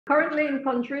Currently in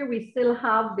country, we still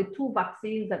have the 2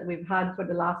 vaccines that we've had for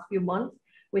the last few months.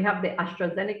 We have the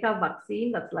AstraZeneca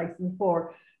vaccine that's licensed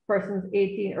for persons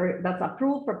 18, or that's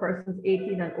approved for persons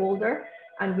 18 and older.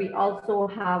 And we also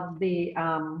have the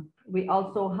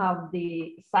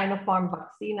Sinopharm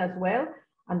vaccine as well.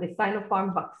 And the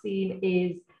Sinopharm vaccine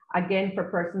is again for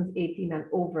persons 18 and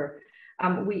over.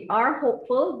 We are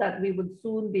hopeful that we would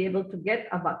soon be able to get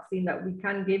a vaccine that we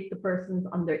can give to persons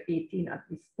under 18 at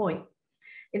this point.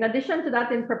 In addition to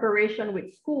that, in preparation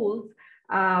with schools,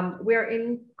 we're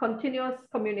in continuous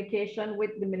communication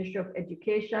with the Ministry of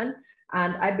Education.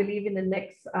 And I believe in the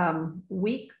next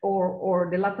week or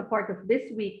the latter part of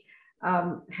this week,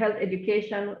 health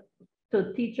education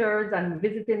to teachers and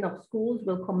visiting of schools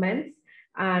will commence.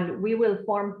 And we will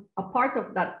form a part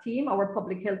of that team. Our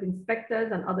public health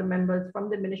inspectors and other members from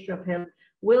the Ministry of Health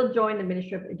will join the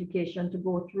Ministry of Education to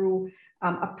go through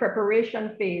a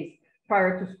preparation phase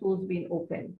prior to schools being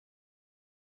open.